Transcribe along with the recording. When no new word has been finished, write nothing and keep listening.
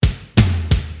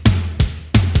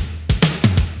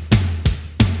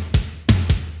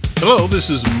Hello, this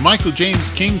is Michael James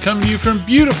King coming to you from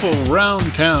beautiful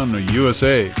Round Town,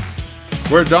 USA,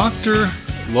 where a doctor,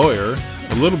 lawyer,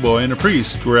 a little boy, and a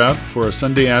priest were out for a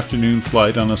Sunday afternoon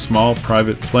flight on a small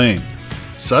private plane.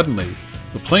 Suddenly,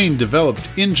 the plane developed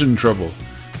engine trouble.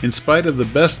 In spite of the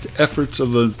best efforts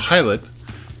of the pilot,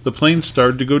 the plane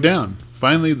started to go down.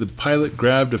 Finally, the pilot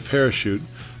grabbed a parachute,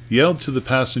 yelled to the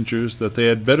passengers that they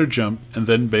had better jump, and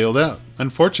then bailed out.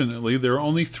 Unfortunately, there were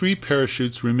only 3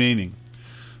 parachutes remaining.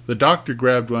 The doctor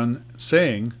grabbed one,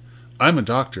 saying, "I'm a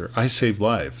doctor, I save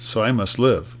lives, so I must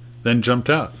live," then jumped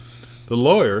out. The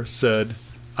lawyer said,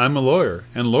 "I'm a lawyer,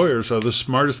 and lawyers are the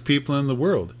smartest people in the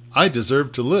world. I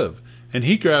deserve to live," and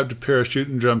he grabbed a parachute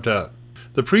and jumped out.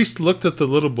 The priest looked at the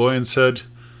little boy and said,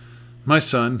 "My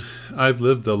son, I've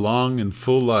lived a long and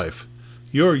full life.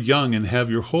 You're young and have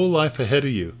your whole life ahead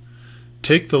of you.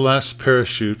 Take the last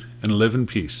parachute and live in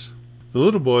peace." The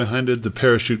little boy handed the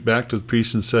parachute back to the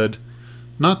priest and said,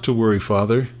 "Not to worry,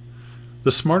 Father.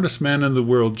 The smartest man in the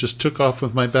world just took off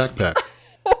with my backpack."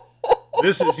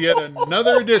 This is yet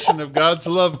another edition of God's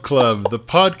Love Club, the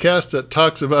podcast that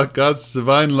talks about God's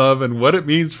divine love and what it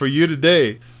means for you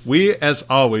today. We, as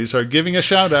always, are giving a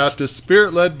shout out to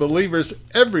Spirit-led believers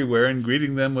everywhere and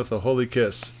greeting them with a holy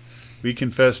kiss. We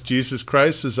confess Jesus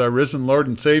Christ as our risen Lord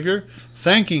and Savior,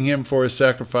 thanking Him for His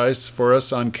sacrifice for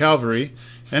us on Calvary,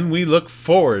 and we look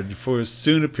forward for His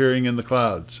soon appearing in the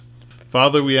clouds.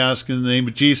 Father, we ask in the name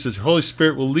of Jesus, your Holy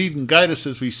Spirit will lead and guide us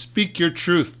as we speak your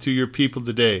truth to your people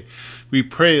today. We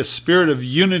pray a spirit of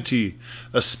unity,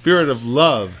 a spirit of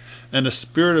love, and a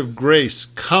spirit of grace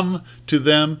come to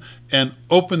them and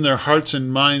open their hearts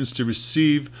and minds to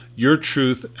receive your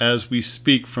truth as we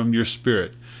speak from your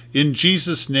Spirit. In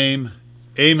Jesus' name,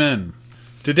 amen.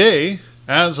 Today,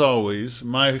 as always,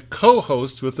 my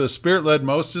co-host with the Spirit-led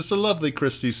most is the lovely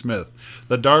Christy Smith,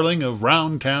 the darling of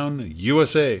Round Town,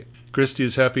 USA. Christy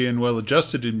is happy and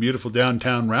well-adjusted in beautiful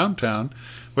downtown Round Town,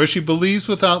 where she believes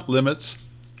without limits,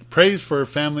 prays for her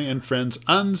family and friends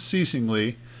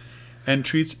unceasingly, and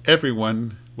treats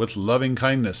everyone with loving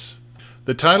kindness.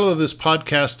 The title of this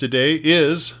podcast today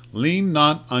is Lean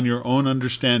Not on Your Own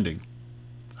Understanding.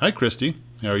 Hi, Christy.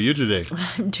 How are you today?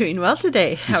 I'm doing well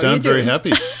today. How you are sound you doing? very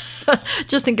happy.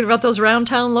 Just thinking about those Round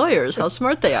Town lawyers, how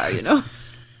smart they are, you know.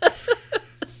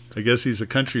 I guess he's a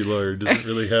country lawyer, doesn't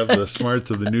really have the smarts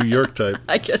of the New York type.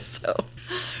 I guess so.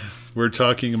 We're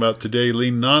talking about today,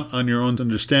 Lean Not on Your Own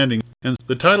Understanding. And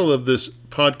the title of this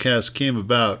podcast came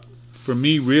about from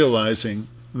me realizing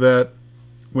that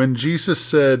when Jesus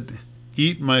said,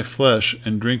 "Eat my flesh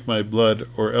and drink my blood,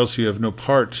 or else you have no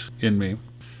part in me,"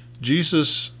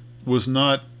 Jesus was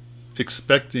not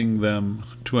expecting them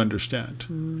to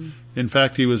understand. In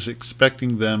fact, he was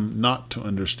expecting them not to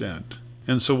understand.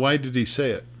 And so why did he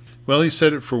say it? Well, he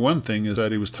said it for one thing, is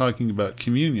that he was talking about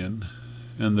communion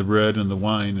and the bread and the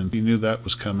wine, and he knew that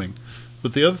was coming.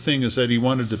 But the other thing is that he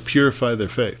wanted to purify their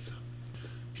faith.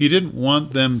 He didn't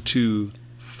want them to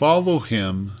follow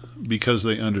him because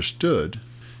they understood.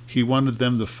 He wanted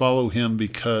them to follow him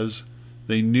because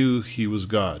they knew he was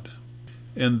God.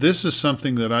 And this is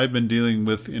something that I've been dealing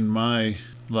with in my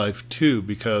life too,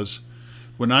 because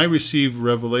when I receive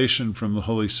revelation from the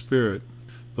Holy Spirit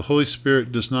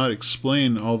does not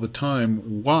explain all the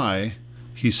time why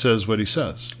he says what he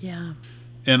says. Yeah.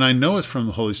 And I know it's from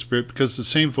the Holy Spirit because the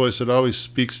same voice that always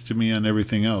speaks to me on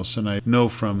everything else. And I know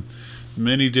from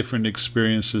many different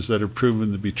experiences that are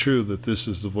proven to be true that this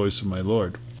is the voice of my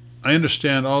Lord. I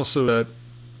understand also that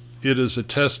it is a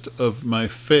test of my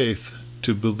faith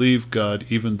to believe God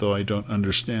even though I don't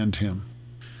understand him.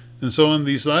 And so in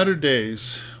these latter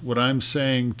days, what I'm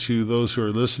saying to those who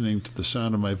are listening to the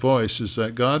sound of my voice is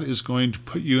that God is going to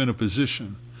put you in a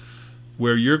position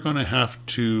where you're going to have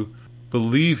to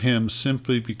believe him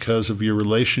simply because of your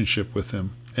relationship with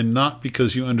him and not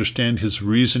because you understand his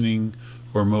reasoning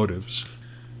or motives.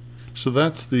 So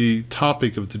that's the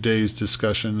topic of today's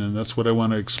discussion, and that's what I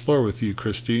want to explore with you,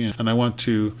 Christy. And I want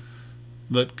to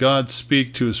let God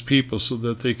speak to his people so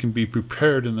that they can be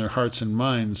prepared in their hearts and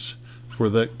minds for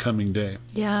that coming day.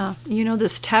 Yeah. You know,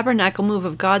 this tabernacle move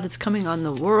of God that's coming on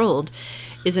the world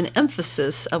is an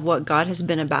emphasis of what God has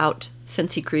been about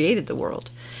since he created the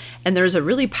world. And there's a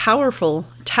really powerful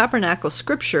tabernacle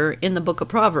scripture in the book of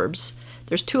Proverbs.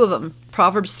 There's 2 of them,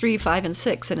 Proverbs 3, 5, and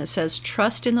 6, and it says,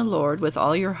 "Trust in the Lord with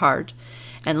all your heart,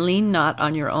 and lean not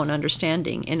on your own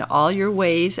understanding. In all your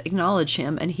ways acknowledge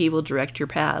him, and he will direct your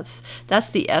paths." That's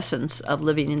the essence of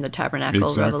living in the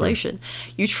tabernacle of Revelation.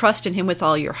 You trust in him with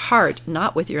all your heart,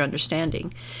 not with your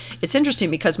understanding. It's interesting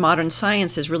because modern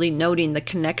science is really noting the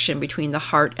connection between the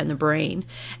heart and the brain,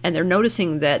 and they're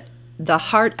noticing that the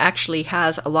heart actually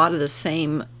has a lot of the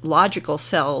same logical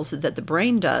cells that the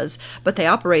brain does, but they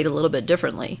operate a little bit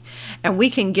differently. And we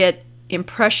can get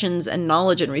impressions and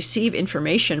knowledge and receive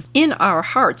information in our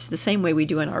hearts the same way we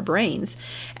do in our brains.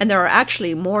 And there are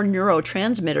actually more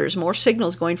neurotransmitters, more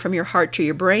signals going from your heart to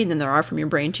your brain than there are from your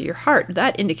brain to your heart.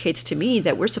 That indicates to me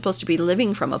that we're supposed to be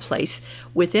living from a place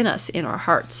within us in our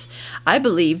hearts. I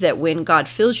believe that when God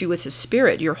fills you with His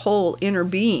Spirit, your whole inner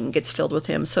being gets filled with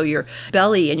Him. So your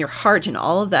belly and your heart and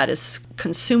all of that is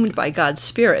consumed by God's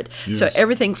Spirit. Yes. So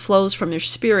everything flows from your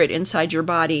spirit inside your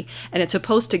body, and it's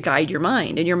supposed to guide your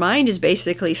mind. And your mind is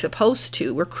basically supposed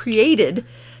to, we're created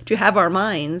to have our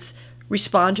minds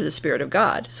respond to the Spirit of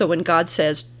God. So when God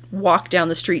says, walk down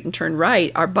the street and turn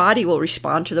right, our body will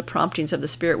respond to the promptings of the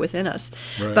Spirit within us.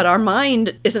 Right. But our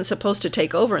mind isn't supposed to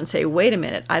take over and say, wait a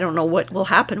minute, I don't know what will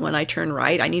happen when I turn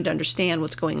right. I need to understand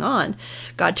what's going on.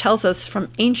 God tells us from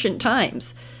ancient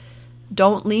times,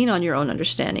 don't lean on your own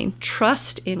understanding.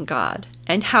 Trust in God.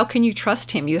 And how can you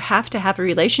trust Him? You have to have a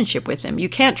relationship with Him. You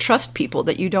can't trust people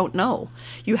that you don't know.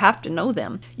 You have to know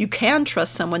them. You can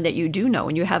trust someone that you do know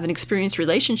and you have an experienced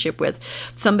relationship with.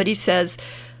 Somebody says,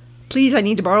 please, I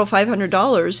need to borrow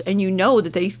 $500, and you know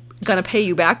that they're going to pay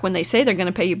you back when they say they're going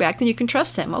to pay you back, then you can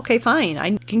trust them. Okay, fine.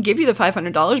 I can give you the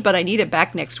 $500, but I need it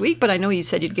back next week, but I know you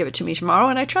said you'd give it to me tomorrow,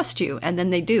 and I trust you. And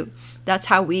then they do. That's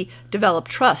how we develop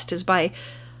trust, is by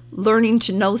learning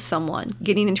to know someone,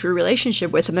 getting into a relationship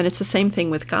with them, and it's the same thing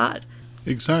with God.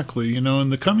 Exactly. In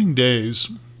the coming days,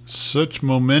 such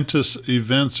momentous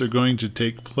events are going to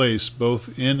take place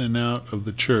both in and out of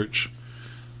the church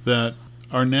that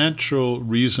our natural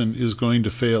reason is going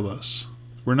to fail us.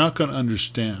 We're not going to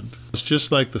understand. It's just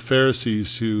like the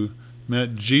Pharisees who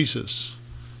met Jesus.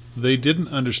 They didn't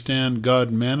understand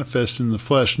God manifest in the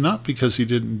flesh, not because He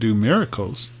didn't do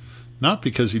miracles, not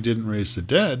because He didn't raise the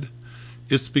dead.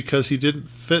 It's because He didn't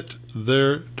fit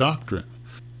their doctrine.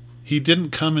 He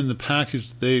didn't come in the package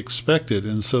they expected,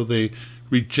 and so they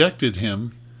rejected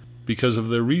Him because of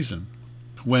their reason.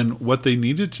 When what they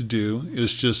needed to do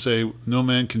is just say, no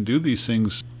man can do these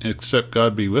things except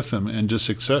God be with him, and just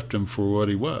accept Him for what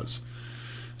He was.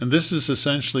 And this is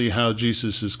essentially how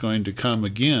Jesus is going to come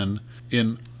again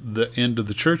in the end of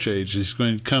the church age. He's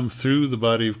going to come through the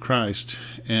body of Christ,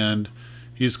 and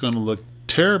He's going to look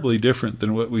terribly different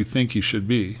than what we think He should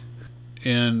be.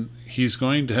 And He's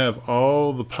going to have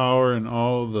all the power and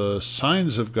all the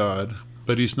signs of God,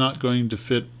 but He's not going to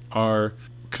fit our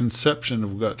conception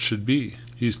of what should be.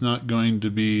 He's not going to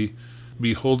be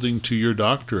holding to your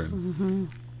doctrine. Mm-hmm.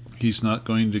 He's not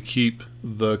going to keep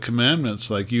the commandments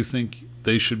like you think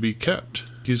they should be kept.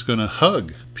 He's going to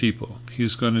hug people.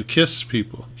 He's going to kiss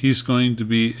people. He's going to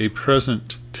be a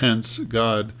present tense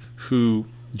God who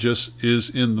just is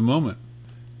in the moment.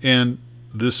 And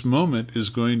this moment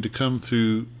is going to come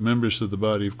through members of the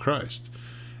body of Christ.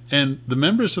 And the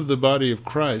members of the body of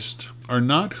Christ are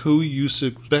not who you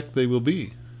suspect they will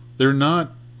be. They're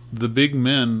not the big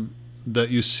men that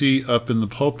you see up in the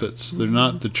pulpits. They're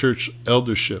not the church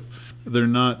eldership. They're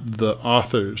not the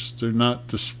authors. They're not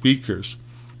the speakers.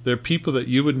 They're people that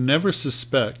you would never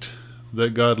suspect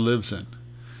that God lives in.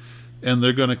 And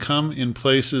they're going to come in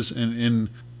places and in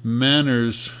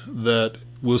manners that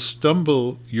will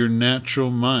stumble your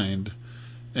natural mind,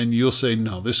 and you'll say,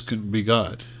 no, this couldn't be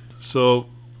God. So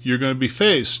you're going to be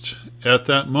faced at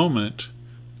that moment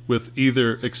with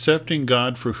either accepting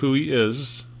God for who He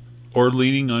is or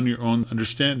leaning on your own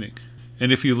understanding.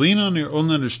 And if you lean on your own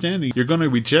understanding, you're going to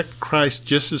reject Christ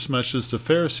just as much as the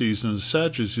Pharisees and the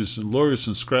Sadducees and lawyers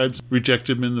and scribes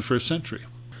rejected Him in the first century.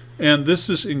 And this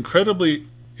is incredibly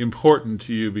important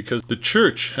to you because the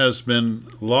church has been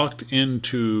locked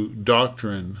into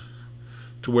doctrine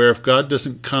to where if God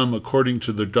doesn't come according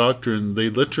to their doctrine, they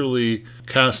literally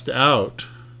cast out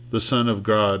the Son of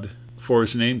God for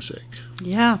His namesake.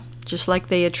 Yeah, just like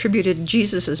they attributed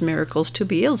Jesus' miracles to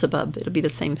Beelzebub. It'll be the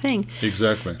same thing.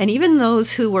 Exactly. And even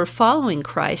those who were following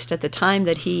Christ at the time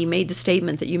that He made the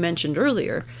statement that you mentioned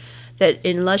earlier, that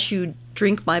unless you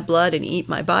drink my blood and eat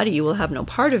my body, you will have no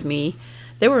part of me,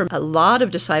 there were a lot of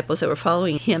disciples that were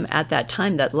following Him at that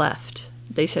time that left.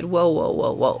 They said,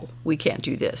 whoa, we can't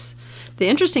do this. The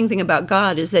interesting thing about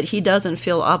God is that He doesn't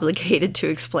feel obligated to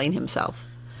explain Himself.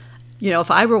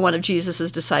 If I were one of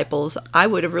Jesus' disciples, I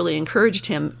would have really encouraged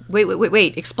him,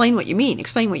 wait, explain what you mean.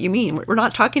 Explain what you mean. We're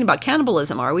not talking about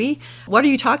cannibalism, are we? What are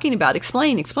you talking about?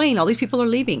 Explain. All these people are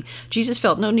leaving. Jesus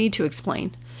felt no need to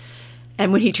explain.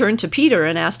 And when He turned to Peter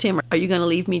and asked him, are you going to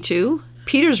leave me too?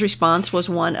 Peter's response was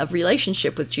one of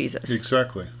relationship with Jesus.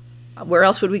 Exactly. where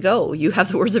else would we go? You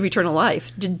have the words of eternal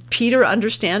life. Did Peter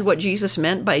understand what Jesus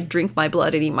meant by drink my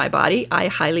blood and eat my body? I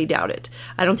highly doubt it.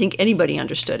 I don't think anybody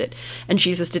understood it. And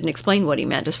Jesus didn't explain what he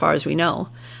meant as far as we know.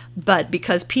 But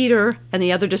because Peter and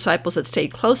the other disciples that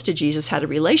stayed close to Jesus had a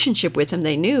relationship with him,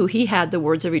 they knew he had the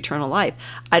words of eternal life.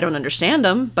 I don't understand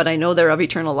them, but I know they're of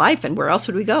eternal life, and where else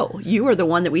would we go? You are the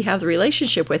one that we have the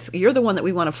relationship with. You're the one that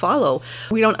we want to follow.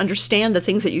 We don't understand the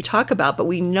things that you talk about, but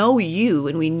we know you,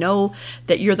 and we know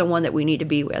that you're the one that we need to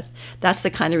be with. That's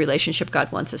the kind of relationship God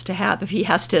wants us to have. If he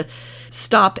has to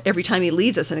stop every time he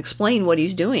leads us and explain what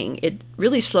he's doing, it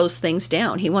really slows things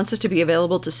down. He wants us to be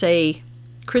available to say,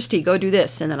 Christy, go do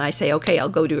this. And then I say, okay, I'll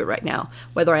go do it right now,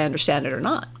 whether I understand it or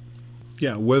not.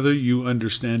 Yeah, whether you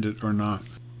understand it or not.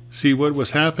 See, what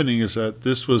was happening is that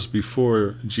this was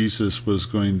before Jesus was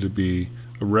going to be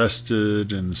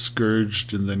arrested and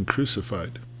scourged and then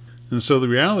crucified. And so the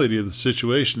reality of the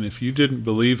situation, if you didn't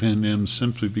believe in him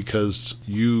simply because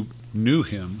you knew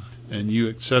him and you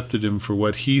accepted him for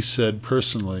what he said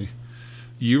personally,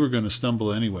 you were going to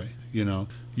stumble anyway. You know,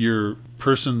 your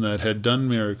person that had done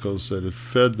miracles, that had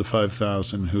fed the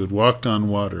 5,000, who had walked on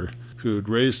water, who had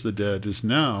raised the dead, is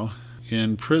now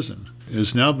in prison,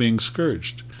 is now being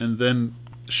scourged, and then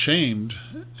shamed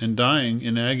and dying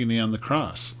in agony on the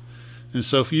cross. And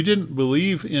so if you didn't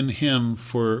believe in him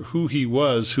for who he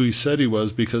was, who he said he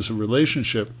was, because of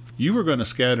relationship, you were going to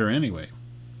scatter anyway.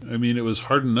 I mean, it was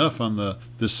hard enough on the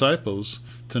disciples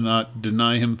to not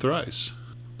deny him thrice.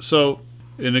 So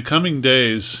in the coming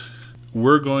days,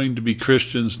 we're going to be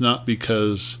Christians not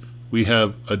because we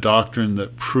have a doctrine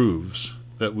that proves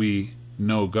that we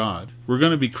know God. We're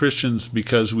going to be Christians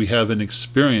because we have an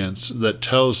experience that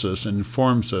tells us and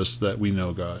informs us that we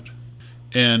know God.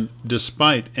 And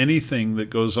despite anything that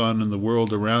goes on in the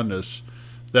world around us,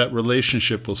 that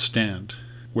relationship will stand.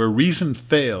 Where reason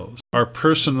fails, our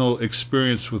personal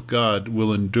experience with God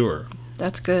will endure.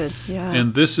 That's good, yeah.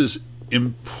 And this is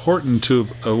important to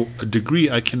a degree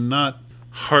I cannot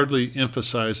hardly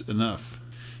emphasize enough.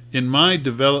 In my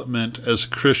development as a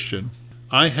Christian,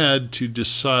 I had to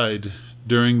decide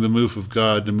during the move of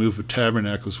God, the move of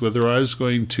tabernacles, whether I was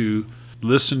going to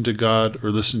listen to God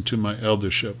or listen to my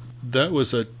eldership. That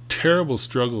was a terrible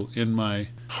struggle in my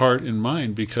heart and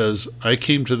mind, because I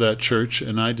came to that church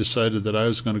and I decided that I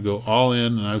was going to go all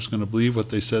in and I was going to believe what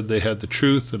they said. They had the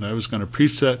truth, and I was going to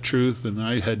preach that truth, and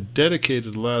I had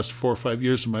dedicated the last 4 or 5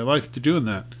 years of my life to doing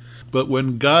that. But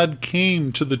when God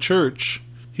came to the church,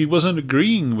 he wasn't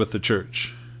agreeing with the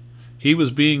church. He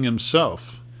was being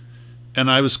himself. And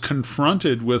I was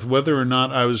confronted with whether or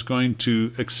not I was going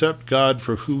to accept God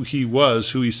for who he was,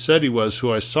 who he said he was,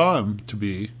 who I saw him to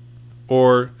be,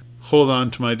 or hold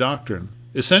on to my doctrine.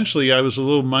 Essentially, I was a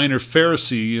little minor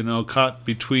Pharisee, caught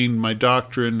between my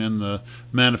doctrine and the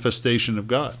manifestation of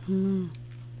God. And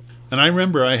I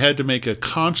remember I had to make a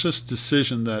conscious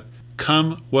decision that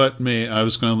come what may, I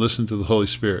was going to listen to the Holy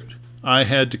Spirit. I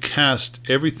had to cast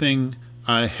everything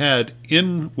I had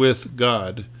in with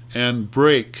God and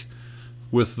break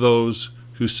with those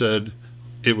who said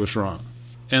it was wrong.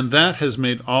 And that has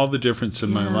made all the difference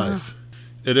in my life.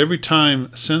 At every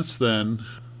time since then,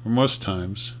 or most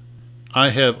times, I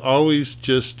have always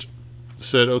just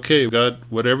said, okay, God,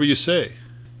 whatever you say.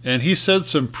 And he said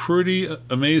some pretty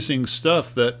amazing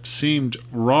stuff that seemed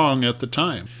wrong at the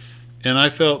time. And I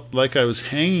felt like I was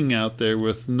hanging out there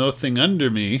with nothing under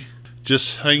me,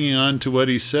 just hanging on to what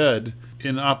he said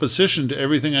in opposition to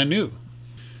everything I knew.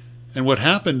 And what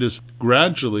happened is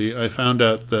gradually I found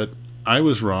out that I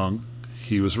was wrong,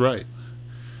 he was right.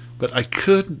 But I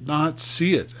could not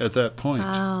see it at that point.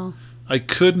 Wow. I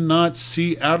could not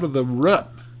see out of the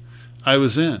rut I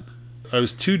was in. I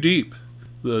was too deep.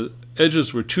 The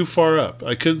edges were too far up.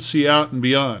 I couldn't see out and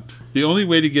beyond. The only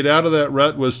way to get out of that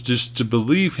rut was just to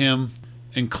believe him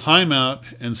and climb out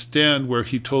and stand where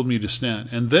he told me to stand.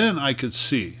 And then I could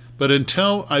see. But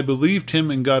until I believed him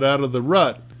and got out of the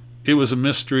rut, it was a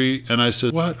mystery. And I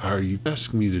said, what are you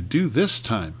asking me to do this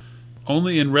time?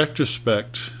 Only in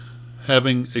retrospect,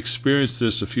 having experienced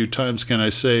this a few times, can I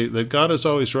say that God is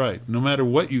always right. No matter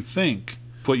what you think,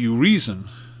 what you reason,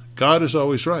 God is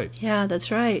always right. Yeah,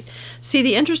 that's right. See,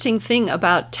 the interesting thing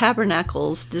about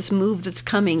tabernacles, this move that's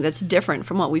coming that's different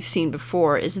from what we've seen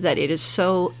before, is that it is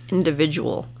so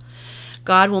individual.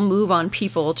 God will move on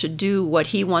people to do what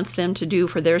he wants them to do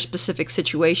for their specific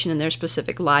situation and their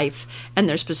specific life and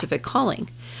their specific calling.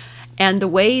 And the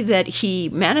way that he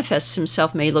manifests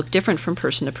himself may look different from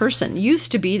person to person. It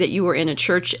used to be that you were in a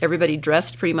church, everybody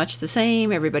dressed pretty much the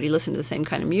same, everybody listened to the same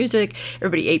kind of music,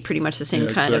 everybody ate pretty much the same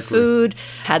kind of food,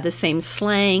 had the same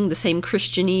slang, the same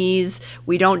Christianese.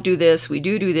 We don't do this, we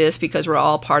do this because we're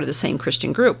all part of the same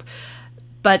Christian group.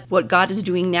 But what God is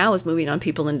doing now is moving on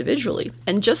people individually.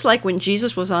 And just like when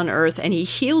Jesus was on earth and he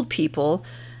healed people,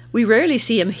 we rarely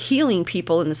see him healing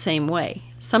people in the same way.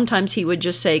 Sometimes he would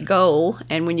just say, go,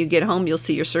 and when you get home, you'll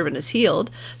see your servant is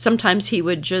healed. Sometimes he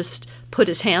would just put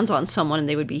his hands on someone and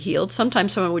they would be healed.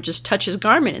 Sometimes someone would just touch his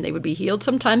garment and they would be healed.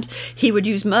 Sometimes he would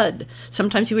use mud.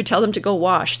 Sometimes he would tell them to go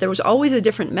wash. There was always a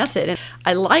different method. And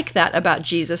I like that about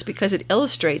Jesus because it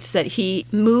illustrates that he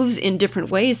moves in different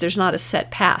ways. There's not a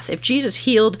set path. If Jesus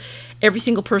healed every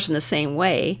single person the same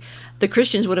way, the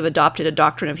Christians would have adopted a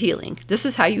doctrine of healing. This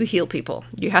is how you heal people.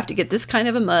 You have to get this kind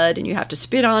of a mud and you have to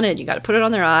spit on it. You got to put it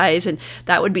on their eyes. And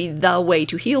that would be the way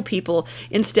to heal people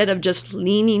instead of just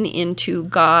leaning into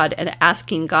God and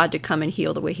asking God to come and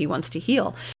heal the way he wants to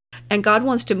heal. And God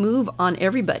wants to move on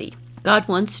everybody. God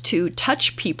wants to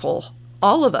touch people,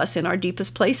 all of us in our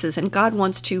deepest places. And God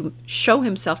wants to show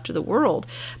himself to the world.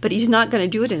 But he's not going to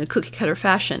do it in a cookie cutter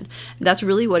fashion. That's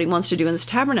really what he wants to do in this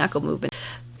tabernacle movement.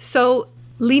 So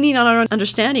leaning on our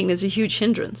understanding is a huge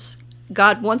hindrance.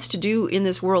 God wants to do in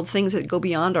this world things that go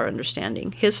beyond our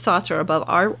understanding. His thoughts are above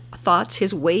our thoughts.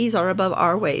 His ways are above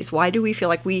our ways. Why do we feel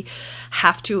like we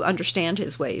have to understand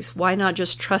his ways? Why not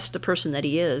just trust the person that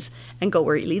he is and go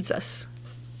where he leads us?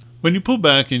 When you pull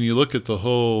back and you look at the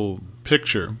whole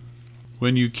picture,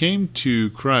 when you came to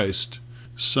Christ,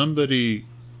 somebody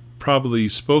probably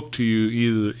spoke to you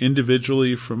either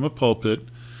individually from a pulpit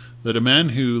that a man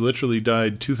who literally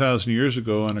died 2,000 years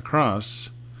ago on a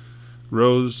cross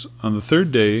rose on the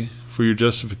third day for your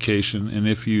justification, and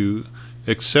if you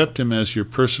accept him as your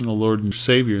personal Lord and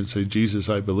Savior and say, Jesus,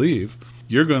 I believe,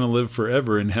 you're going to live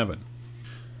forever in heaven.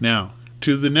 Now,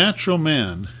 to the natural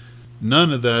man,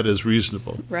 none of that is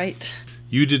reasonable. Right.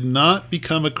 You did not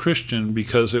become a Christian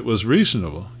because it was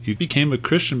reasonable. You became a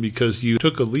Christian because you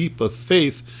took a leap of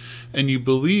faith and you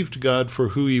believed God for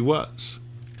who he was.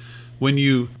 When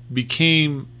you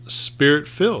became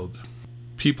Spirit-filled,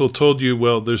 people told you,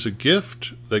 well, there's a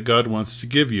gift that God wants to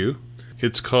give you.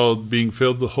 It's called being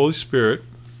filled with the Holy Spirit.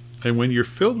 And when you're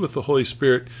filled with the Holy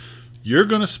Spirit, you're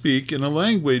going to speak in a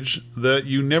language that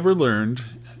you never learned,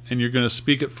 and you're going to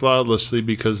speak it flawlessly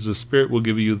because the Spirit will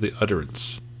give you the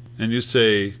utterance. And you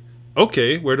say,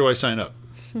 okay, where do I sign up?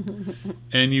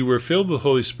 And you were filled with the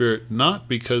Holy Spirit not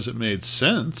because it made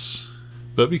sense,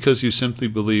 but because you simply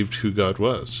believed who God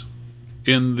was.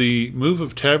 In the move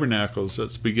of tabernacles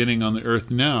that's beginning on the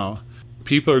earth now,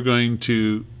 people are going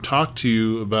to talk to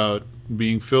you about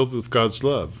being filled with God's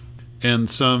love.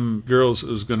 And some girls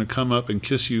is going to come up and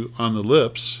kiss you on the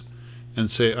lips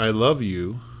and say, I love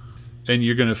you. And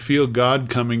you're going to feel God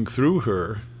coming through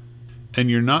her. And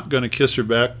you're not going to kiss her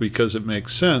back because it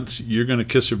makes sense. You're going to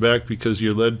kiss her back because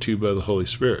you're led to by the Holy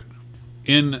Spirit.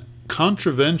 In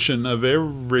contravention of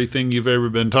everything you've ever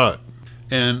been taught.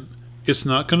 And it's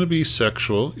not going to be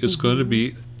sexual. It's going to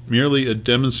be merely a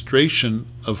demonstration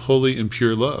of holy and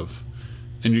pure love.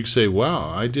 And you say, wow,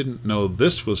 I didn't know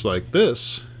this was like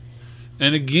this.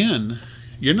 And again,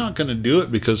 you're not going to do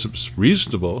it because it's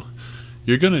reasonable.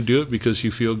 You're going to do it because you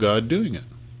feel God doing it.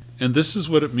 And this is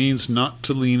what it means not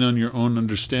to lean on your own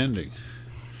understanding.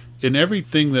 In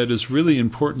everything that is really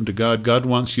important to God, God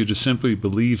wants you to simply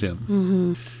believe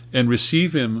him and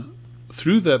receive him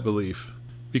through that belief,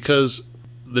 because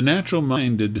the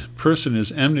natural-minded person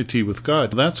is enmity with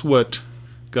God. That's what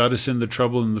got us into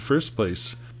trouble in the first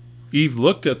place. Eve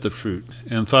looked at the fruit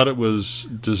and thought it was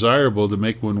desirable to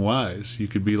make one wise. You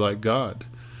could be like God.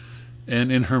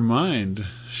 And in her mind,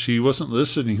 she wasn't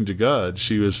listening to God.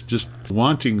 She was just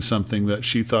wanting something that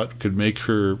she thought could make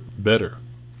her better.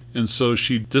 And so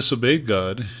she disobeyed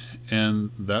God,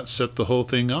 and that set the whole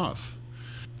thing off.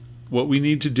 What we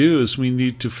need to do is we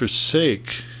need to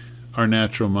forsake our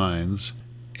natural minds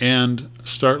and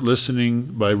start listening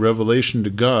by revelation to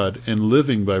God and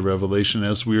living by revelation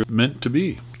as we're meant to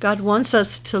be. God wants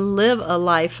us to live a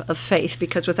life of faith,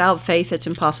 because without faith it's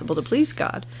impossible to please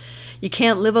God. You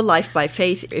can't live a life by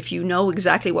faith if you know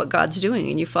exactly what God's doing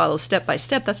and you follow step by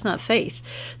step. That's not faith.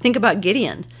 Think about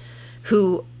Gideon,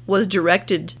 who was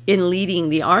directed in leading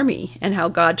the army, and how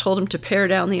God told him to pare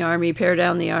down the army, pare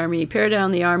down the army, pare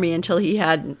down the army, until he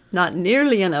had not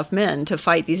nearly enough men to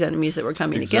fight these enemies that were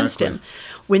coming against him.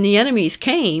 When the enemies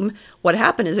came, what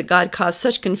happened is that God caused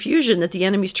such confusion that the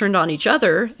enemies turned on each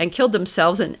other and killed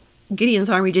themselves, and Gideon's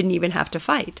army didn't even have to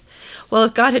fight. Well,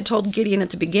 if God had told Gideon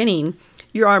at the beginning,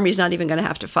 your army's not even going to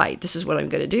have to fight, this is what I'm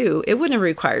going to do, it wouldn't have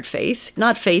required faith.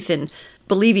 Not faith in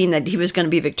believing that he was going to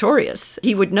be victorious.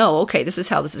 He would know, okay, this is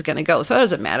how this is going to go. So it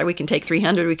doesn't matter. We can take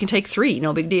 300, we can take 3,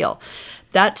 no big deal.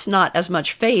 That's not as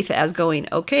much faith as going,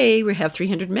 okay, we have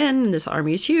 300 men and this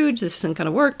army is huge. This isn't going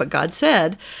to work, but God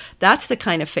said. That's the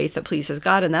kind of faith that pleases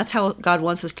God, and that's how God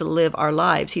wants us to live our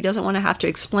lives. He doesn't want to have to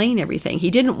explain everything.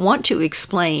 He didn't want to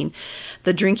explain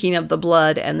the drinking of the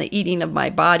blood and the eating of my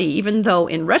body, even though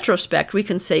in retrospect we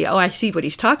can say, oh, I see what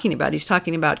he's talking about. He's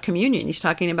talking about communion. He's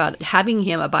talking about having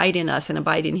him abide in us and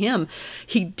abide in him.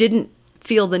 He didn't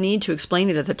feel the need to explain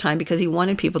it at the time because he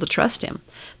wanted people to trust him.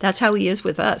 That's how he is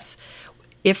with us.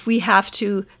 If we have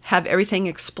to have everything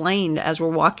explained as we're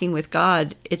walking with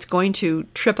God, it's going to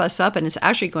trip us up, and it's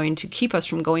actually going to keep us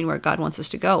from going where God wants us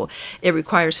to go. It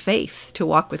requires faith to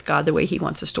walk with God the way he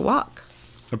wants us to walk.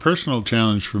 A personal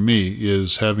challenge for me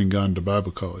is having gone to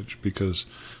Bible college, because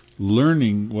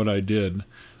learning what I did,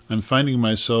 I'm finding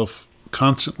myself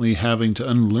constantly having to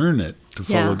unlearn it to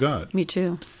follow God. Me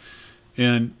too.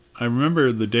 And I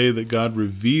remember the day that God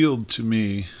revealed to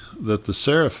me that the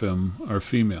seraphim are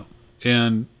female.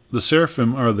 And the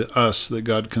seraphim are the us that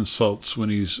God consults when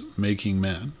he's making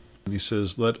man. And he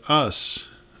says, let us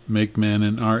make man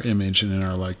in our image and in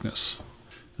our likeness.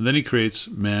 And then he creates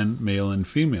man, male, and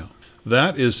female.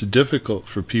 That is difficult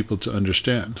for people to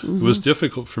understand. Mm-hmm. It was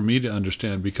difficult for me to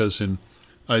understand because in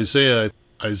Isaiah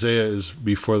is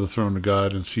before the throne of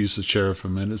God and sees the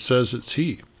cherubim, and it says it's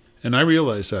he. And I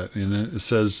realize that. And it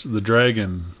says the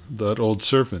dragon, that old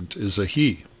serpent, is a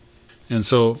he. And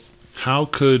so how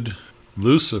could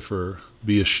Lucifer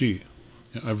be a she?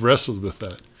 I've wrestled with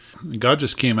that. God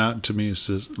just came out to me and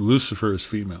says, Lucifer is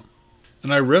female.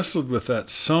 And I wrestled with that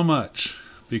so much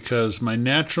because my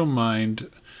natural mind,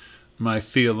 my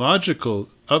theological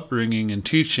upbringing and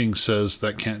teaching says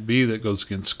that can't be, that goes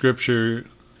against Scripture.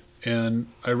 And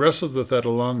I wrestled with that a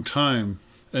long time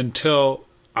until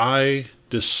I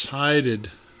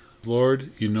decided,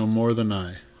 Lord, you know more than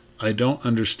I. I don't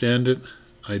understand it.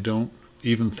 I don't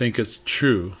even think it's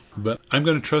true, but I'm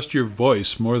going to trust your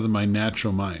voice more than my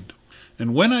natural mind.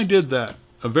 And when I did that,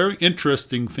 a very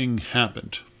interesting thing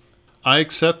happened. I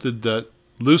accepted that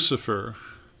Lucifer,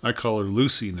 I call her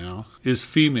Lucy now, is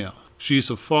female. She's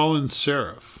a fallen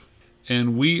seraph,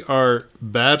 and we are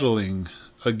battling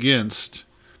against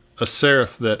a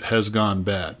seraph that has gone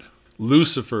bad.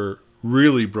 Lucifer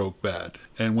really broke bad,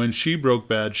 and when she broke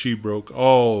bad, she broke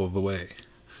all the way.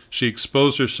 She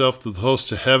exposed herself to the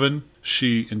host of heaven.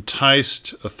 She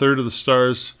enticed a third of the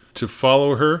stars to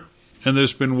follow her. And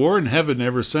there's been war in heaven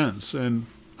ever since. And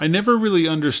I never really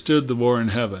understood the war in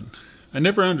heaven. I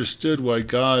never understood why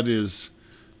God is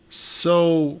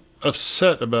so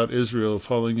upset about Israel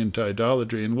falling into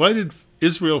idolatry. And why did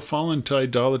Israel fall into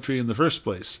idolatry in the first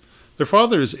place? Their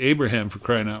father is Abraham, for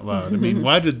crying out loud. I mean,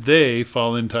 why did they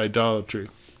fall into idolatry?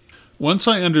 Once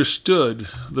I understood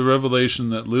the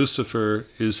revelation that Lucifer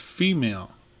is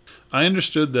female, I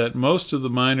understood that most of the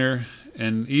minor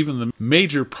and even the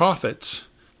major prophets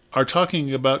are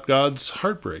talking about God's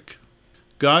heartbreak.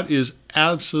 God is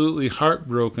absolutely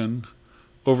heartbroken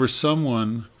over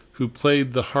someone who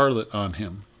played the harlot on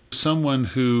him, someone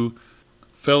who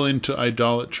fell into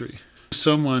idolatry,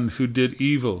 someone who did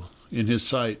evil in his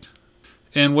sight.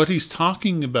 And what he's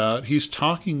talking about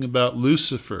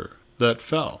Lucifer that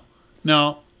fell.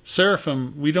 Now,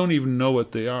 seraphim, we don't even know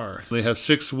what they are. They have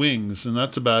 6 wings, and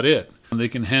that's about it. They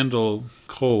can handle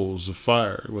coals of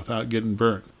fire without getting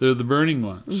burnt. They're the burning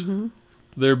ones. Mm-hmm.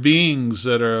 They're beings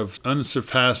that are of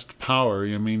unsurpassed power.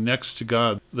 I mean, next to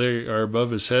God, they are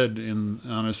above his head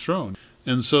on his throne.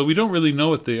 And so we don't really know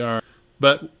what they are.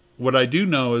 But what I do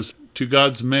know is, to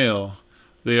God's male,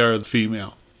 they are the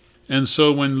female. And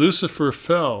so when Lucifer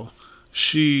fell,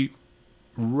 she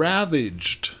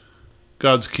ravaged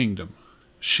God's kingdom.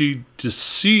 She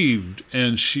deceived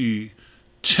and she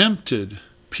tempted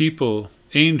people,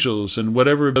 angels, and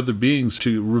whatever other beings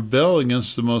to rebel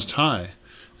against the Most High.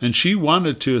 And she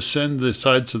wanted to ascend the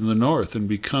sides of the north and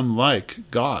become like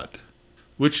God,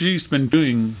 which she's been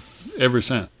doing ever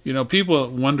since. You know, people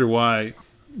wonder why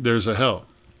there's a hell.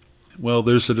 Well,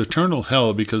 there's an eternal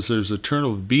hell because there's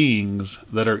eternal beings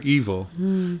that are evil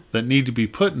that need to be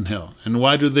put in hell. And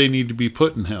why do they need to be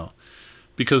put in hell?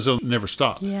 Because they'll never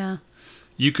stop. Yeah.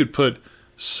 You could put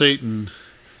Satan,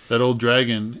 that old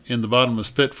dragon, in the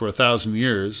bottomless pit for 1,000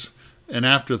 years, and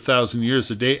after 1,000 years,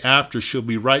 the day after, she'll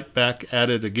be right back at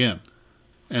it again.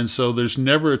 And so there's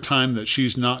never a time that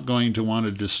she's not going to want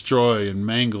to destroy and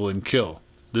mangle and kill.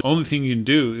 The only thing you can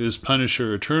do is punish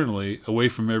her eternally away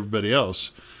from everybody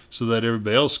else so that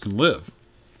everybody else can live.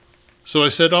 So I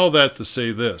said all that to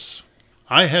say this.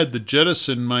 I had to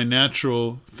jettison my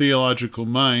natural theological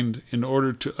mind in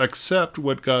order to accept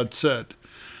what God said.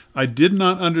 I did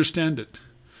not understand it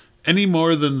any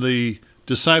more than the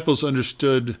disciples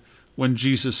understood when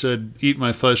Jesus said, "Eat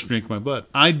my flesh, drink my blood."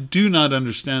 I do not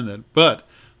understand that, but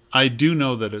I do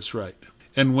know that it's right.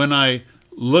 And when I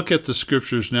look at the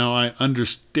scriptures now, I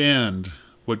understand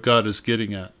what God is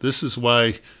getting at. This is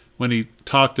why when he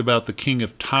talked about the king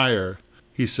of Tyre,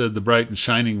 he said the bright and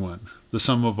shining one, the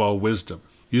sum of all wisdom,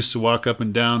 used to walk up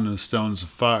and down in the stones of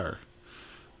fire.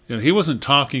 He wasn't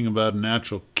talking about a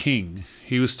natural king.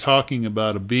 He was talking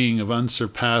about a being of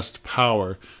unsurpassed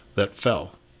power that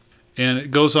fell. And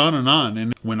it goes on.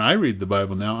 And when I read the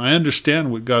Bible now, I understand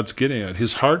what God's getting at.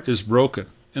 His heart is broken.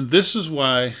 And this is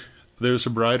why there's a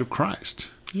bride of Christ.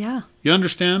 Yeah. You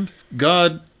understand?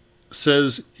 God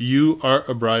says you are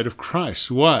a bride of Christ.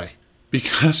 Why?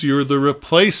 Because you're the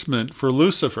replacement for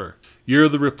Lucifer. You're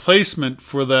the replacement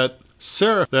for that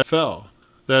seraph that fell,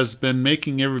 that has been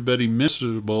making everybody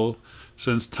miserable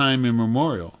since time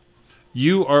immemorial.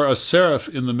 You are a seraph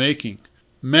in the making.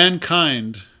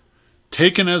 Mankind,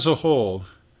 taken as a whole,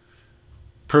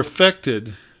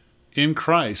 perfected in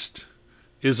Christ,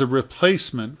 is a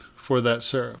replacement for that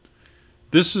seraph.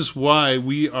 This is why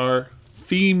we are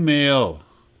female.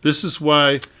 This is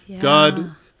why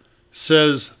God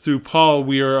says through Paul,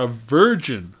 we are a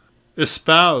virgin,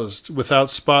 espoused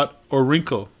without spot or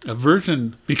wrinkle. A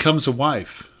virgin becomes a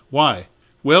wife. Why?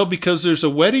 Well, because there's a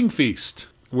wedding feast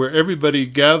where everybody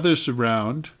gathers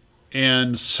around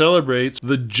and celebrates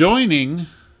the joining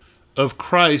of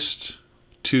Christ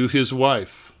to his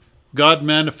wife. God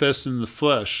manifests in the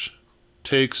flesh,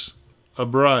 takes a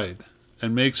bride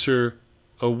and makes her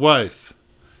a wife.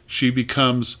 She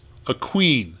becomes a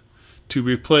queen to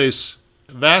replace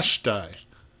Vashti,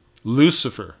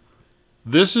 Lucifer.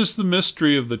 This is the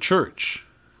mystery of the church.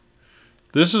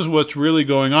 This is what's really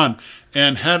going on.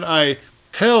 And had I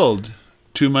held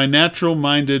to my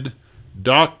natural-minded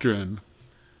doctrine,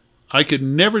 I could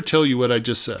never tell you what I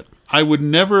just said. I would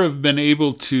never have been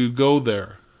able to go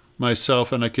there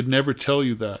myself, and I could never tell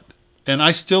you that. And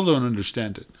I still don't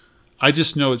understand it. I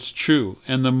just know it's true.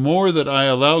 And the more that I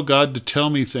allow God to tell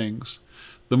me things,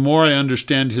 the more I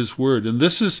understand his word. And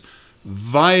this is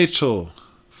vital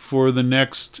for the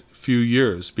next few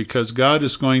years, because God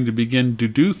is going to begin to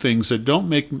do things that don't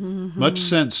make much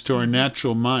sense to our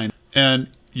natural mind. And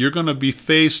you're going to be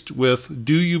faced with,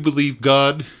 do you believe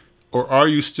God, or are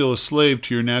you still a slave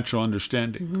to your natural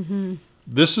understanding?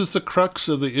 This is the crux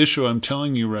of the issue I'm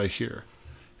telling you right here.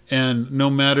 And no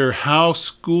matter how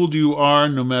schooled you are,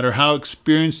 no matter how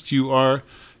experienced you are,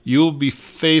 you'll be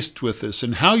faced with this.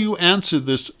 And how you answer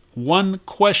this one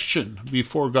question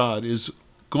before God is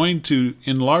going to,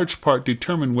 in large part,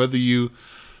 determine whether you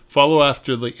follow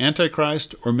after the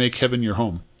Antichrist or make heaven your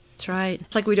home. That's right.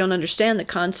 It's like we don't understand the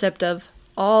concept of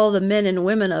all the men and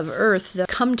women of earth that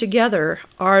come together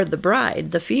are the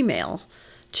bride, the female,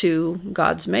 to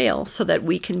God's male, so that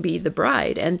we can be the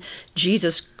bride. And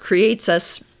Jesus creates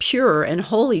us pure and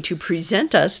holy to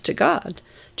present us to God,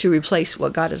 to replace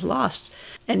what God has lost.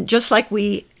 And just like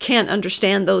we can't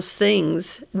understand those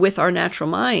things with our natural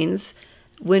minds,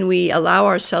 when we allow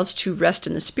ourselves to rest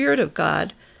in the Spirit of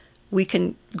God, we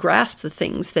can grasp the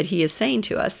things that he is saying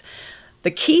to us. The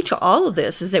key to all of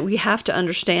this is that we have to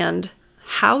understand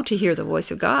how to hear the voice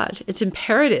of God. It's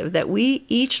imperative that we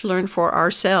each learn for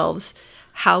ourselves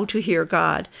how to hear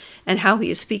God and how he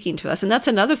is speaking to us. And that's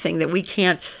another thing that we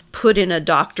can't put in a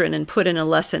doctrine and put in a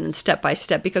lesson and step by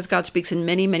step, because God speaks in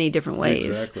many, many different ways.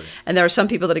 Exactly. And there are some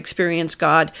people that experience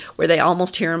God where they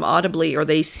almost hear him audibly, or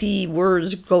they see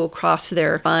words go across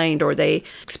their mind, or they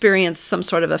experience some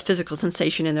sort of a physical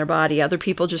sensation in their body. Other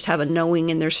people just have a knowing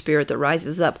in their spirit that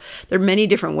rises up. There are many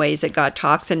different ways that God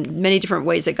talks, and many different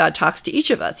ways that God talks to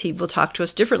each of us. He will talk to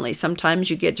us differently.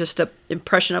 Sometimes you get just an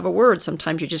impression of a word.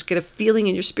 Sometimes you just get a feeling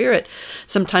in your spirit.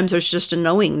 Sometimes there's just a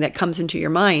knowing that comes into your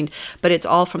mind, but it's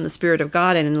all from the Spirit of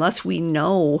God. And unless we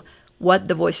know what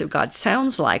the voice of God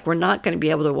sounds like, we're not going to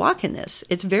be able to walk in this.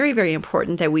 It's very, very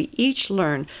important that we each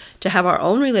learn to have our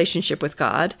own relationship with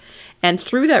God, and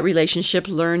through that relationship,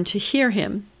 learn to hear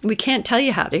him. We can't tell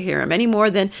you how to hear him any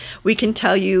more than we can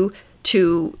tell you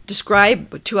to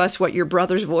describe to us what your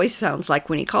brother's voice sounds like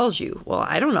when he calls you. Well,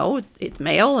 I don't know. It's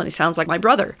male and he sounds like my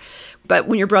brother. But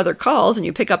when your brother calls and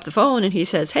you pick up the phone and he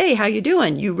says, "Hey, how you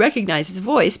doing?" you recognize his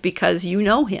voice because you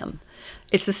know him.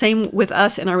 It's the same with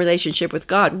us in our relationship with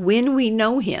God. When we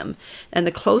know him, and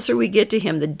the closer we get to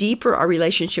him, the deeper our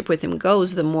relationship with him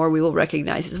goes, the more we will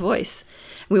recognize his voice.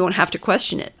 We won't have to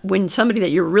question it. When somebody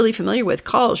that you're really familiar with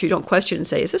calls, you don't question and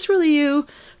say, "Is this really you?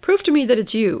 Prove to me that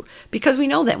it's you." Because we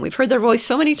know them. We've heard their voice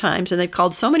so many times, and they've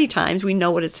called so many times, we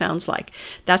know what it sounds like.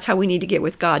 That's how we need to get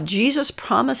with God. Jesus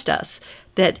promised us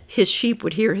that his sheep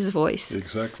would hear his voice.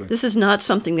 Exactly. This is not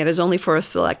something that is only for a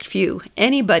select few.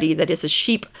 Anybody that is a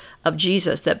sheep of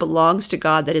Jesus, that belongs to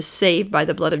God, that is saved by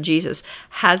the blood of Jesus,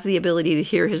 has the ability to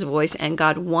hear his voice, and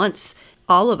God wants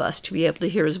all of us to be able to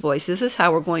hear his voice. This is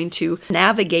how we're going to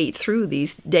navigate through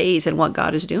these days and what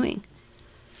God is doing.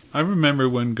 I remember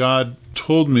when God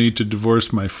told me to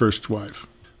divorce my first wife.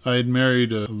 I had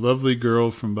married a lovely girl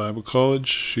from Bible college.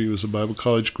 She was a Bible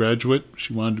college graduate.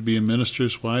 She wanted to be a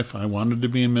minister's wife. I wanted to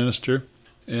be a minister.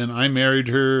 And I married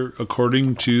her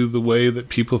according to the way that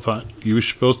people thought you were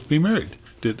supposed to be married.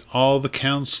 Did all the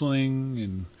counseling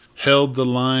and held the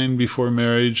line before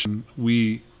marriage. And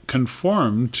we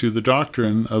conformed to the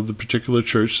doctrine of the particular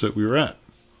church that we were at.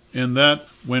 And that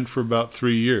went for about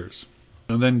 3 years.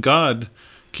 And then God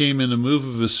came in a move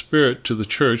of his spirit to the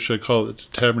church. I call it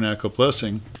the Tabernacle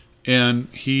Blessing. And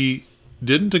he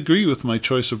didn't agree with my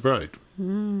choice of bride.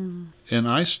 And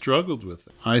I struggled with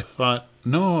it. I thought,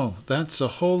 no, that's a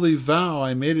holy vow.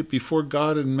 I made it before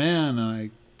God and man, and I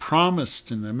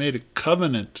promised, and I made a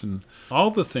covenant, and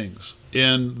all the things.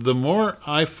 And the more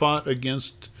I fought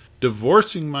against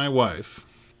divorcing my wife,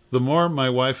 the more my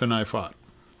wife and I fought.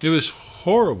 It was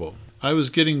horrible. I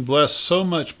was getting blessed so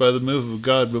much by the move of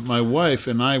God, but my wife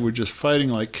and I were just fighting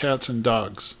like cats and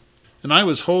dogs. And I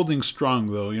was holding strong,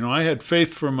 though. I had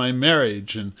faith for my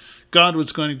marriage, and God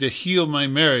was going to heal my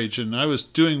marriage, and I was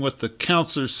doing what the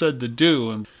counselor said to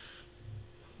do, and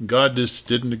God just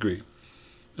didn't agree.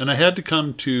 And I had to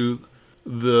come to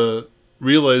the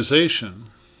realization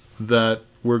that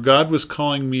where God was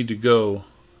calling me to go,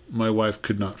 my wife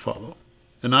could not follow.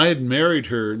 And I had married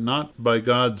her not by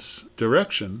God's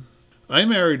direction. I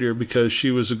married her because she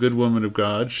was a good woman of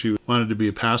God. She wanted to be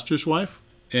a pastor's wife,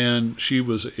 and she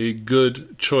was a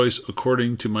good choice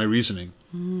according to my reasoning.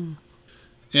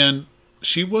 And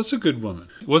she was a good woman.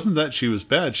 It wasn't that she was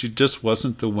bad. She just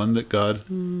wasn't the one that God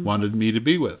wanted me to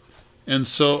be with. And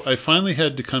so I finally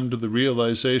had to come to the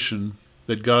realization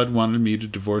that God wanted me to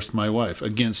divorce my wife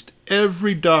against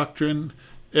every doctrine,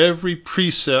 every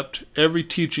precept, every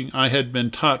teaching I had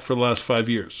been taught for the last 5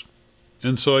 years.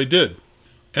 And so I did.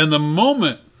 And the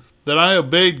moment that I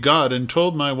obeyed God and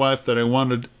told my wife that I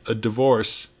wanted a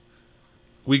divorce,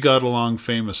 we got along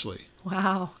famously.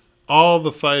 Wow. All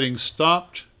the fighting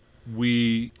stopped.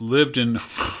 We lived in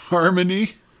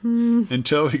harmony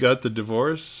until we got the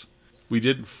divorce. We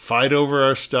didn't fight over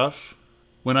our stuff.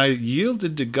 When I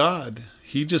yielded to God,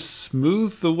 he just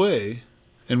smoothed the way,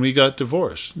 and we got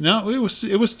divorced. Now, it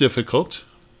was difficult.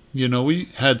 We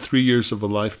had 3 years of a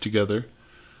life together.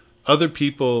 Other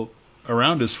people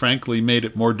around us, frankly, made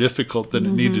it more difficult than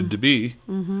it needed to be.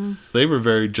 They were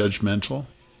very judgmental.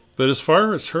 But as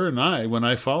far as her and I, when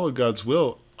I followed God's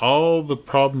will, all the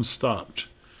problems stopped.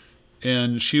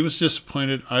 And she was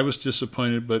disappointed, I was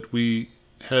disappointed, but we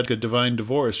had a divine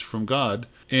divorce from God.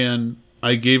 And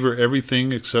I gave her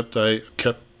everything except I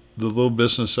kept the little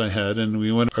business I had, and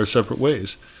we went our separate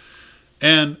ways.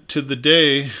 And to the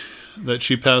day that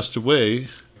she passed away,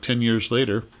 10 years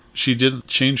later, she didn't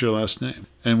change her last name.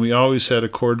 And we always had a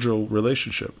cordial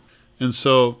relationship. And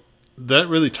so that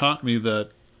really taught me that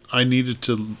I needed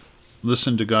to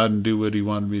listen to God and do what he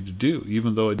wanted me to do,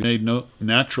 even though it made no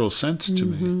natural sense to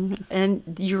me. And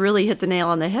you really hit the nail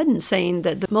on the head in saying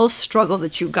that the most struggle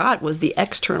that you got was the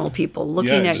external people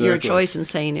looking at your choice and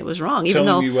saying it was wrong.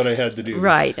 Telling me what I had to do.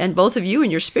 Right. And both of you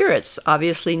and your spirits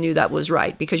obviously knew that was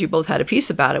right because you both had a peace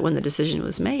about it when the decision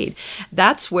was made.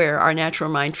 That's where our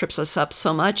natural mind trips us up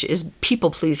so much, is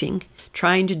people-pleasing.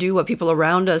 Trying to do what people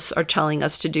around us are telling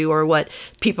us to do, or what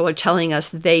people are telling us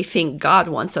they think God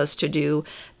wants us to do,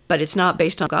 but it's not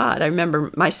based on God. I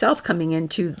remember myself coming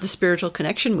into the spiritual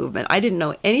connection movement. I didn't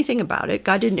know anything about it.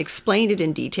 God didn't explain it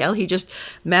in detail. He just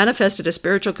manifested a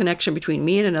spiritual connection between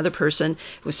me and another person.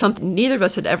 It was something neither of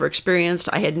us had ever experienced.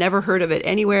 I had never heard of it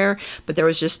anywhere, but there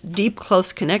was just deep,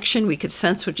 close connection. We could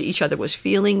sense what each other was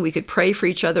feeling. We could pray for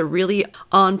each other really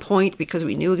on point because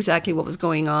we knew exactly what was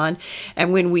going on.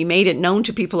 And when we made it known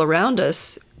to people around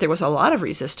us, there was a lot of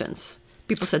resistance.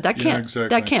 People said, that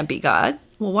can't be God.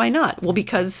 Well, why not? Well,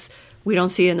 because we don't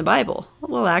see it in the Bible.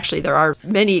 Well, actually, there are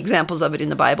many examples of it in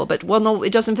the Bible, but, well, no,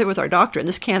 it doesn't fit with our doctrine.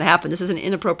 This can't happen. This is an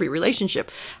inappropriate relationship.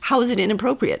 How is it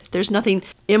inappropriate? There's nothing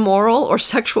immoral or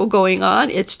sexual going on.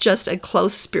 It's just a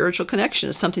close spiritual connection.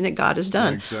 It's something that God has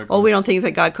done. Exactly. Oh, we don't think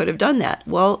that God could have done that.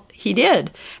 Well, he did.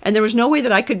 And there was no way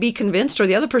that I could be convinced or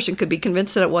the other person could be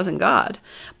convinced that it wasn't God.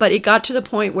 But it got to the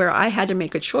point where I had to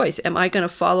make a choice. Am I going to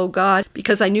follow God?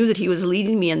 Because I knew that he was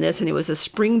leading me in this, and it was a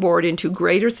springboard into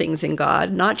greater things in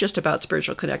God, not just about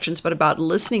spiritual connections, but about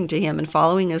listening to him and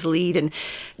following his lead and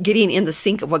getting in the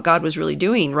sync of what God was really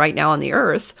doing right now on the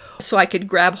earth. So I could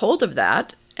grab hold of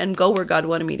that and go where God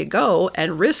wanted me to go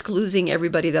and risk losing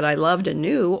everybody that I loved and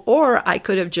knew, or I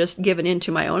could have just given in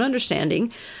to my own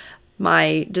understanding,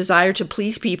 my desire to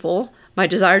please people, my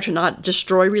desire to not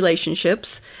destroy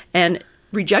relationships, and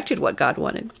rejected what God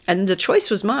wanted. And the choice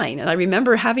was mine. And I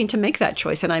remember having to make that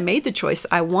choice. And I made the choice.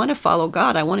 I want to follow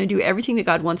God. I want to do everything that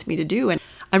God wants me to do. And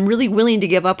I'm really willing to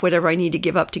give up whatever I need to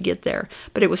give up to get there.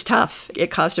 But it was tough.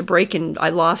 It caused a break, and I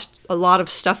lost a lot of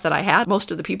stuff that I had,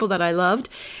 most of the people that I loved.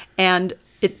 And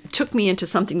it took me into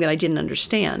something that I didn't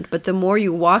understand. But the more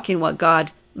you walk in what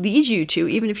God leads you to,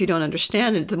 even if you don't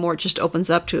understand it, the more it just opens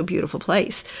up to a beautiful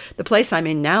place. The place I'm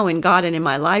in now in God and in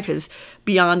my life is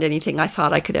beyond anything I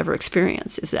thought I could ever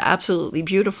experience. It's absolutely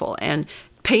beautiful. And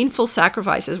painful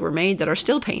sacrifices were made that are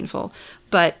still painful,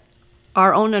 but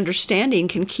our own understanding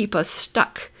can keep us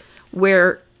stuck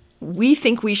where we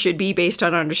think we should be based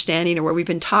on our understanding, or where we've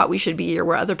been taught we should be, or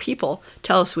where other people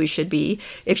tell us we should be.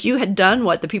 If you had done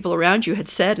what the people around you had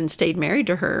said and stayed married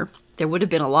to her, there would have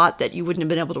been a lot that you wouldn't have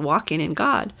been able to walk in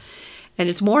God. And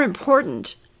it's more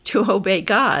important to obey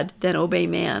God than obey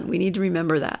man. We need to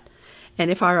remember that.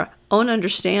 And if our own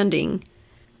understanding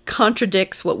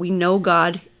contradicts what we know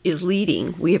God is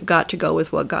leading, we have got to go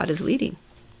with what God is leading.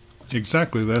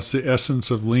 Exactly. That's the essence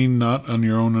of lean not on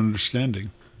your own understanding.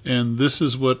 And this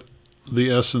is what the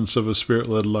essence of a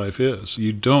spirit-led life is.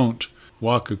 You don't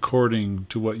walk according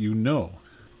to what you know.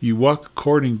 You walk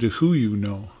according to who you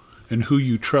know and who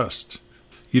you trust.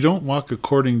 You don't walk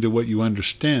according to what you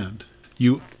understand.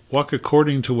 You walk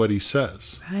according to what he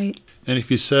says. Right. And if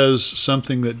he says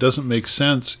something that doesn't make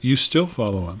sense, you still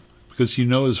follow him because you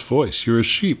know his voice. You're a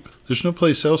sheep. There's no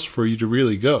place else for you to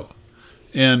really go.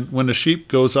 And when a sheep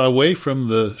goes away from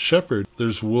the shepherd,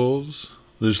 there's wolves,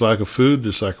 there's lack of food,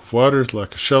 there's lack of water, there's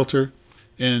lack of shelter.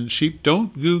 And sheep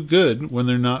don't do good when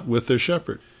they're not with their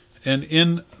shepherd. And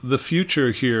in the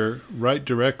future here, right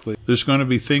directly, there's going to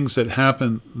be things that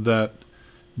happen that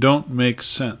don't make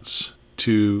sense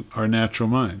to our natural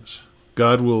minds.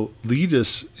 God will lead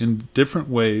us in different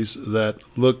ways that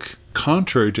look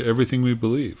contrary to everything we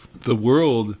believe. The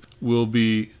world will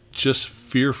be just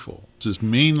fearful, just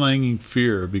mainlining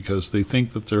fear, because they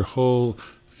think that their whole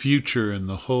future and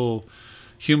the whole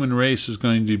human race is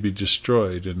going to be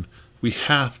destroyed. And we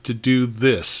have to do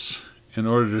this in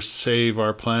order to save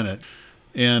our planet.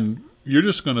 And you're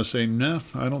just going to say, no,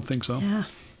 I don't think so. Yeah.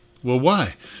 Well,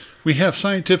 why? We have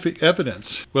scientific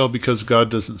evidence. Well, because God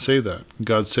doesn't say that.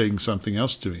 God's saying something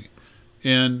else to me.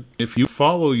 And if you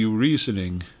follow your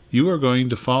reasoning, you are going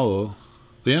to follow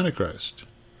the Antichrist.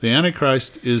 The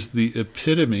Antichrist is the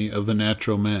epitome of the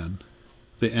natural man.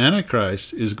 The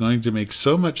Antichrist is going to make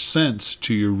so much sense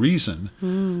to your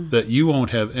reason that you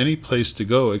won't have any place to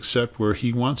go except where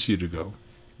he wants you to go.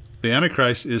 The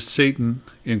Antichrist is Satan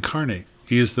incarnate.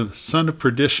 He is the son of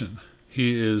perdition.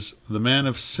 He is the man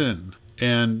of sin.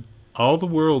 And all the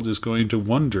world is going to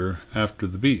wonder after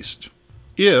the beast.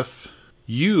 If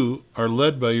you are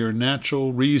led by your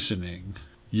natural reasoning,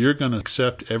 you're going to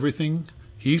accept everything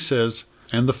he says,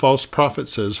 and the false prophet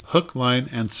says, hook, line,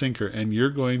 and sinker, and you're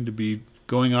going to be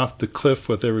going off the cliff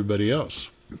with everybody else.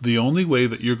 The only way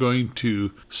that you're going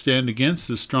to stand against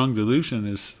this strong delusion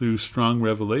is through strong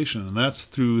revelation, and that's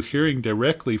through hearing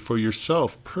directly for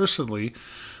yourself, personally,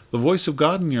 the voice of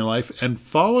God in your life, and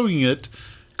following it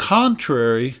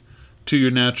contrary to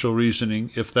your natural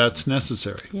reasoning if that's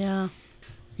necessary. Yeah.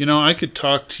 You know, I could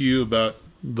talk to you about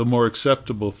the more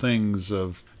acceptable things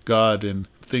of God and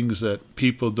things that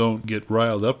people don't get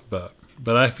riled up about,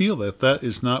 but I feel that that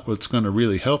is not what's going to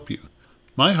really help you.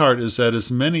 My heart is that as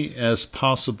many as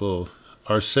possible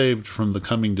are saved from the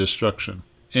coming destruction.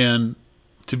 And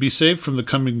to be saved from the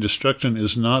coming destruction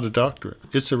is not a doctrine.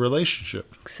 It's a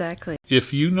relationship. Exactly.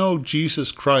 If you know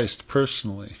Jesus Christ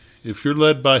personally, if you're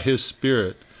led by his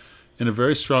Spirit in a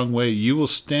very strong way, you will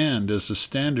stand as a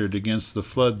standard against the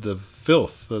flood of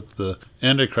filth that the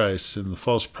Antichrist and the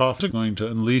false prophets are going to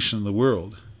unleash in the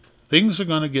world. Things are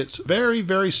going to get very,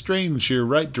 very strange here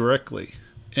right directly.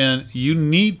 And you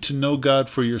need to know God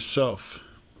for yourself.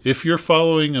 If you're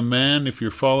following a man, if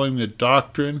you're following a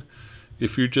doctrine,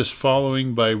 if you're just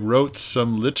following by rote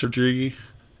some liturgy,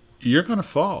 you're going to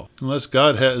fall unless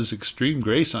God has extreme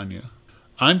grace on you.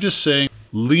 I'm just saying,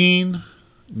 lean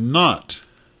not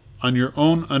on your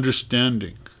own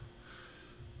understanding,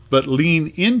 but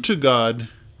lean into God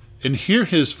and hear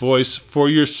his voice for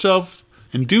yourself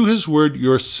and do his word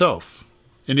yourself.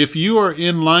 And if you are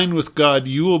in line with God,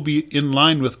 you will be in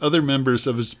line with other members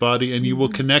of his body, and you will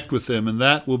connect with them, and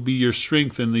that will be your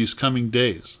strength in these coming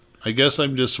days. I guess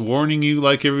I'm just warning you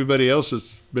like everybody else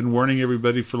has been warning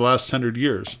everybody for the last 100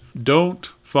 years. Don't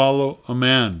follow a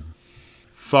man.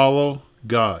 Follow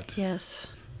God. Yes.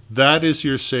 That is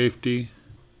your safety.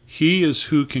 He is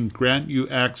who can grant you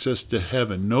access to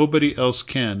heaven. Nobody else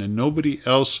can, and nobody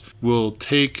else will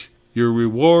take your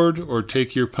reward or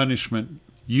take your punishment.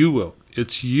 You will.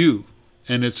 It's you,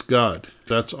 and it's God.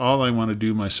 That's all I want to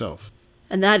do myself.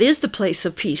 And that is the place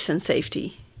of peace and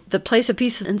safety. The place of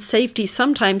peace and safety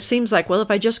sometimes seems like, well, if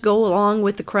I just go along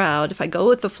with the crowd, if I go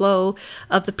with the flow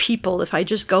of the people, if I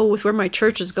just go with where my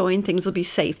church is going, things will be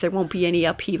safe. There won't be any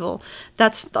upheaval.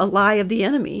 That's a lie of the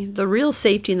enemy. The real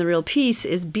safety and the real peace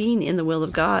is being in the will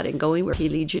of God and going where he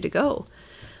leads you to go.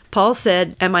 Paul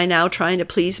said, am I now trying to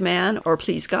please man or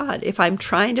please God? If I'm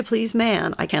trying to please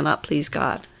man, I cannot please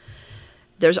God.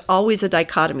 There's always a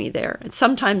dichotomy there. And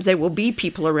sometimes there will be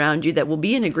people around you that will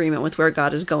be in agreement with where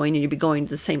God is going, and you'll be going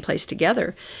to the same place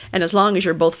together. And as long as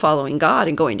you're both following God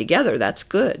and going together, that's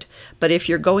good. But if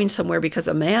you're going somewhere because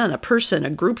a man, a person, a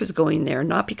group is going there,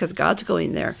 not because God's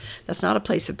going there, that's not a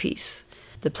place of peace.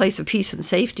 The place of peace and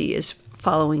safety is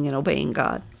following and obeying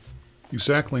God.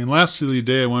 Exactly. And lastly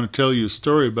today, I want to tell you a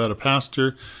story about a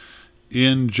pastor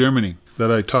in Germany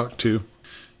that I talked to.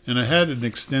 And I had an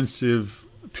extensive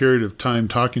period of time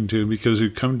talking to him because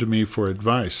he'd come to me for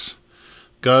advice.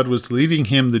 God was leading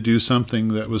him to do something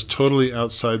that was totally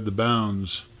outside the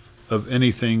bounds of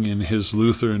anything in his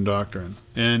Lutheran doctrine.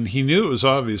 And he knew it was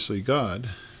obviously God,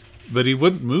 but he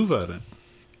wouldn't move on it.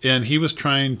 And he was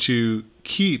trying to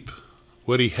keep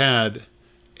what he had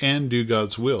and do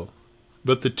God's will.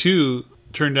 But the two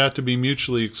turned out to be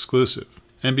mutually exclusive.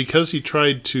 And because he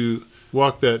tried to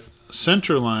walk that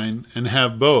center line and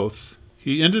have both,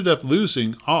 he ended up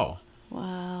losing all.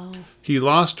 Wow. He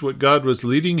lost what God was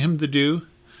leading him to do,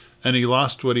 and he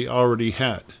lost what he already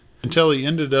had, until he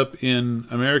ended up in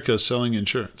America selling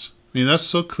insurance. I mean, that's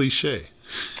so cliche.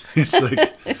 It's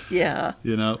like, yeah.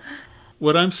 You know,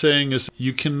 what I'm saying is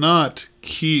you cannot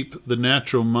keep the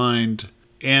natural mind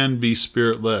and be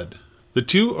spirit-led. The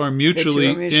two are mutually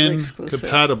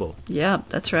incompatible. Yeah,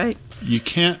 that's right. You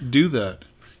can't do that.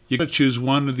 You got to choose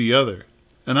one or the other.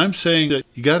 And I'm saying that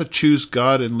you got to choose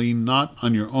God and lean not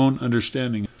on your own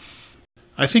understanding.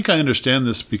 I think I understand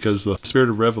this because the spirit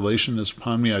of revelation is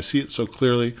upon me. I see it so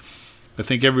clearly. I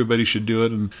think everybody should do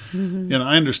it. And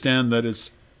I understand that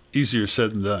it's easier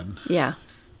said than done. Yeah.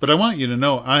 But I want you to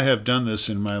know I have done this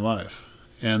in my life.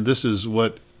 And this is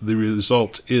what the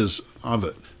result is of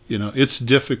it. You know, it's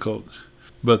difficult,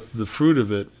 but the fruit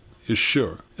of it is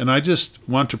sure. And I just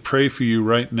want to pray for you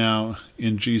right now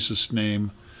in Jesus'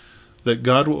 name, that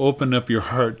God will open up your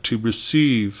heart to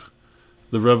receive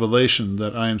the revelation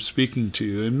that I am speaking to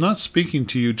you. I'm not speaking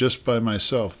to you just by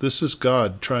myself. This is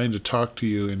God trying to talk to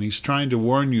you, and he's trying to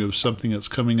warn you of something that's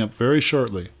coming up very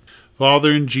shortly.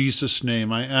 Father, in Jesus'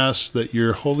 name, I ask that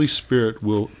your Holy Spirit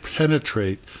will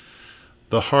penetrate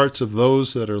the hearts of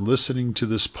those that are listening to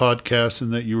this podcast,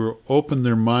 and that you will open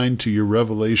their mind to your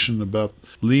revelation about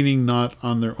leaning not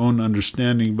on their own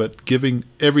understanding, but giving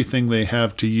everything they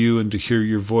have to you and to hear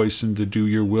your voice and to do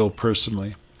your will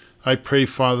personally. I pray,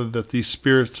 Father, that these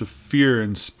spirits of fear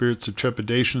and spirits of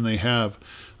trepidation they have,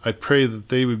 I pray that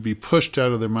they would be pushed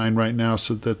out of their mind right now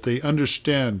so that they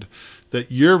understand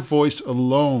that your voice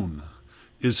alone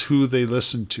is who they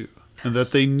listen to, and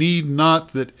that they need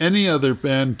not that any other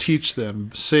man teach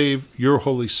them save your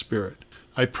Holy Spirit.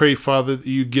 I pray, Father, that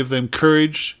you give them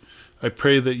courage. I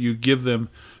pray that you give them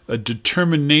a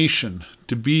determination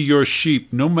to be your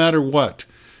sheep no matter what.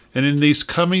 And in these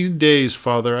coming days,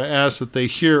 Father, I ask that they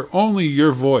hear only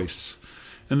your voice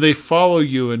and they follow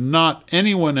you and not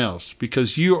anyone else,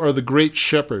 because you are the great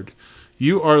shepherd.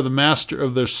 You are the master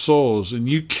of their souls, and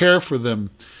you care for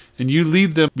them, and you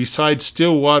lead them beside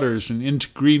still waters and into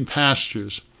green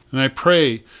pastures. And I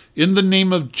pray, in the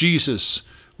name of Jesus,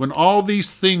 when all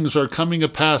these things are coming to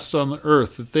pass on the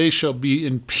earth, that they shall be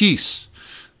in peace.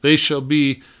 They shall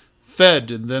be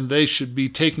fed, and then they should be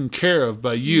taken care of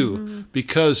by you,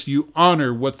 because you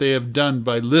honor what they have done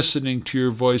by listening to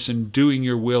your voice and doing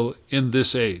your will in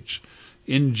this age.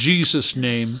 In Jesus'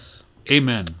 name,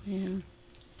 amen. Yeah.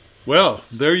 Well,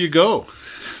 there you go.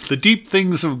 The deep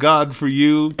things of God for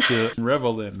you to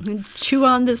revel in. Chew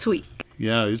on this week.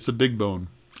 Yeah, it's a big bone.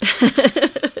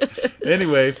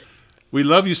 Anyway, we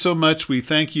love you so much. We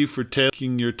thank you for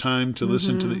taking your time to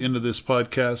listen to the end of this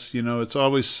podcast. You know, it's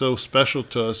always so special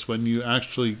to us when you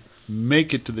actually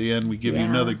make it to the end. We give you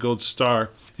another gold star.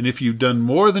 And if you've done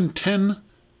more than 10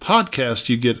 podcasts,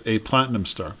 you get a platinum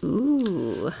star.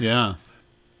 Ooh. Yeah.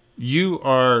 You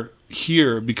are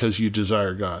here because you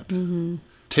desire God.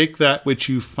 Take that which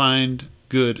you find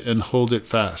good and hold it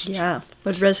fast. Yeah.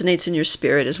 What resonates in your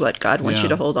spirit is what God wants you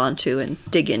to hold on to and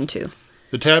dig into.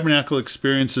 The tabernacle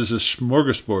experience is a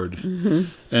smorgasbord,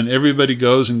 and everybody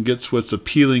goes and gets what's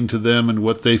appealing to them and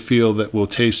what they feel that will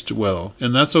taste well.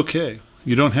 And that's okay.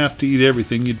 You don't have to eat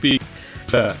everything. You'd be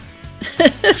fat.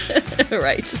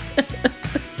 Right.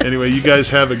 Anyway, you guys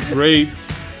have a great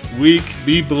week.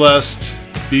 Be blessed.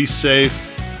 Be safe.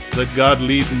 Let God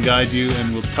lead and guide you.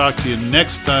 And we'll talk to you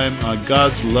next time on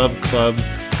God's Love Club.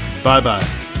 Bye-bye.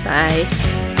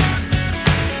 Bye.